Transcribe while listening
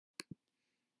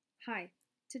Hi,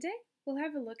 today we'll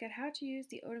have a look at how to use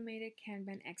the Automated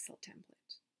Kanban Excel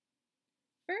template.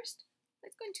 First,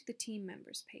 let's go into the Team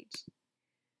Members page.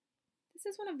 This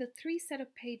is one of the 3 set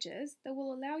of pages that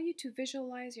will allow you to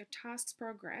visualize your task's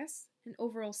progress and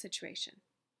overall situation.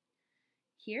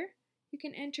 Here, you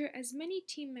can enter as many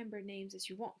team member names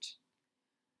as you want.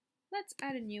 Let's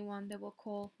add a new one that we'll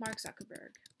call Mark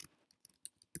Zuckerberg.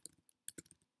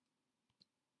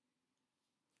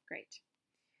 Great.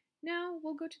 Now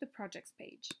we'll go to the Projects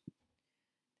page.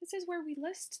 This is where we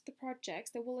list the projects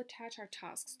that we'll attach our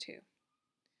tasks to.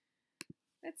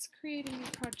 Let's create a new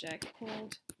project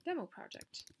called Demo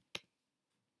Project.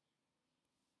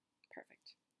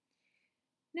 Perfect.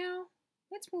 Now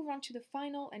let's move on to the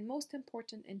final and most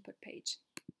important input page,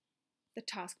 the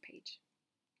Task page.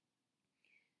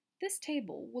 This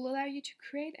table will allow you to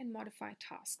create and modify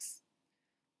tasks.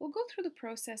 We'll go through the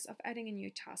process of adding a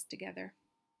new task together.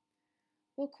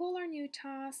 We'll call our new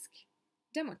task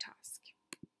Demo Task.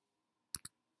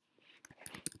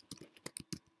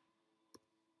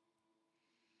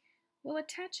 We'll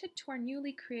attach it to our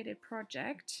newly created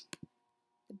project,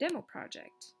 the Demo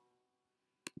Project,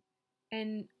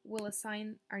 and we'll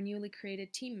assign our newly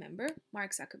created team member,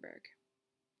 Mark Zuckerberg.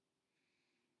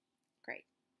 Great.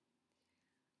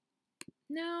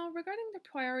 Now, regarding the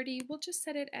priority, we'll just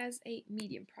set it as a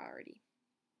medium priority.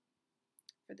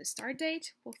 For the start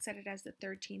date, we'll set it as the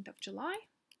 13th of July.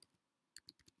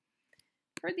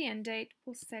 For the end date,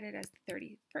 we'll set it as the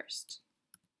 31st.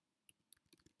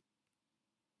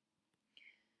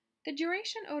 The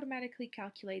duration automatically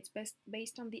calculates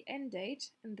based on the end date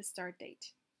and the start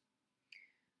date.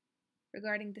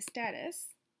 Regarding the status,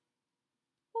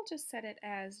 we'll just set it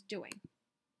as doing.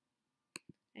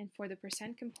 And for the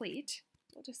percent complete,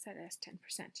 we'll just set it as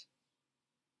 10%.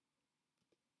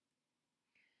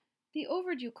 The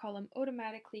overdue column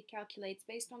automatically calculates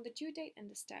based on the due date and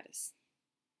the status.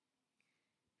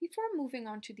 Before moving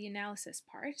on to the analysis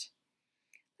part,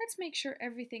 let's make sure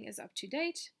everything is up to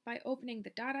date by opening the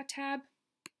Data tab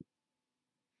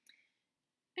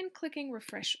and clicking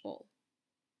Refresh All.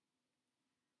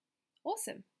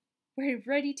 Awesome! We're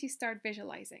ready to start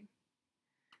visualizing.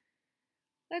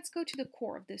 Let's go to the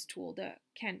core of this tool, the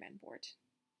Kanban board.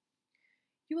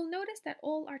 You will notice that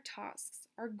all our tasks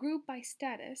are grouped by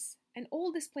status and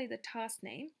all display the task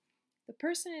name, the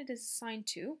person it is assigned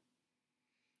to,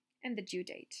 and the due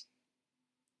date.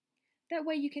 That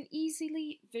way you can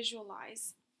easily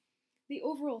visualize the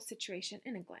overall situation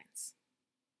in a glance.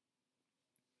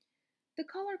 The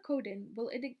color coding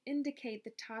will indicate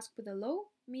the task with a low,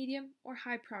 medium, or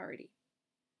high priority.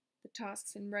 The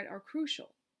tasks in red are crucial,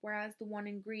 whereas the one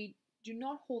in green do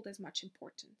not hold as much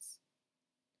importance.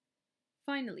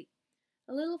 Finally,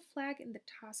 a little flag in the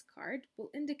task card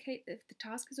will indicate if the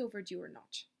task is overdue or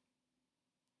not.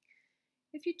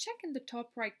 If you check in the top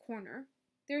right corner,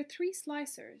 there are 3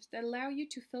 slicers that allow you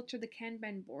to filter the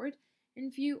Kanban board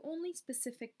and view only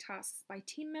specific tasks by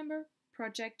team member,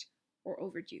 project, or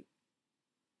overdue.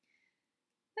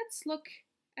 Let's look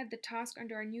at the task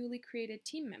under our newly created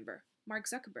team member, Mark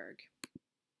Zuckerberg.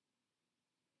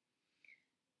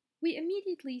 We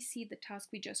immediately see the task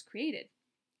we just created.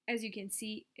 As you can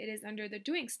see, it is under the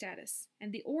doing status,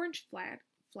 and the orange flag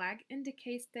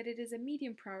indicates that it is a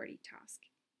medium priority task.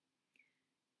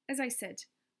 As I said,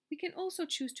 we can also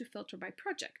choose to filter by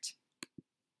project,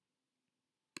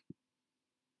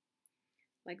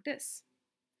 like this,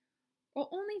 or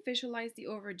only visualize the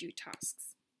overdue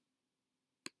tasks,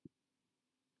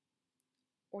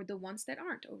 or the ones that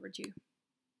aren't overdue.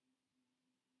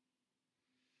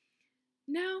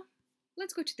 Now,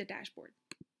 let's go to the dashboard.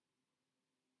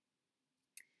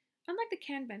 Unlike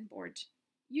the Kanban board,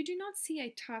 you do not see a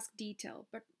task detail,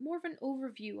 but more of an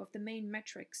overview of the main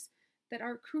metrics that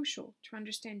are crucial to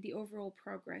understand the overall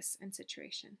progress and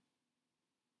situation.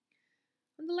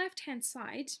 On the left-hand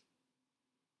side,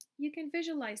 you can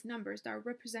visualize numbers that are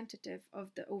representative of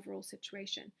the overall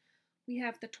situation. We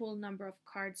have the total number of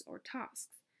cards or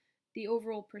tasks, the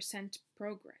overall percent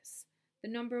progress, the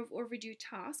number of overdue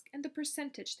tasks, and the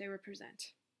percentage they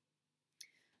represent.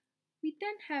 We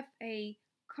then have a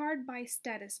card by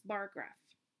status bar graph,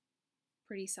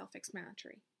 pretty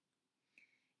self-explanatory,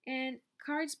 and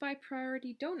cards by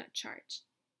priority donut chart,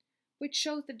 which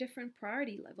shows the different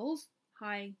priority levels,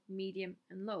 high, medium,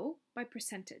 and low, by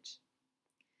percentage.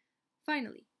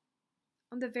 Finally,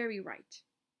 on the very right,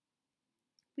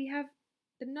 we have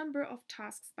the number of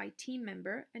tasks by team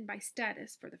member and by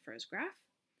status for the first graph,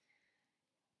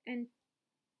 and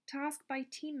task by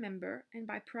team member and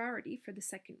by priority for the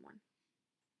second one.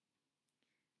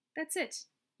 That's it.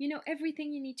 You know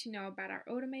everything you need to know about our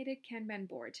automated Kanban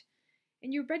board,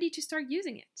 and you're ready to start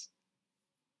using it.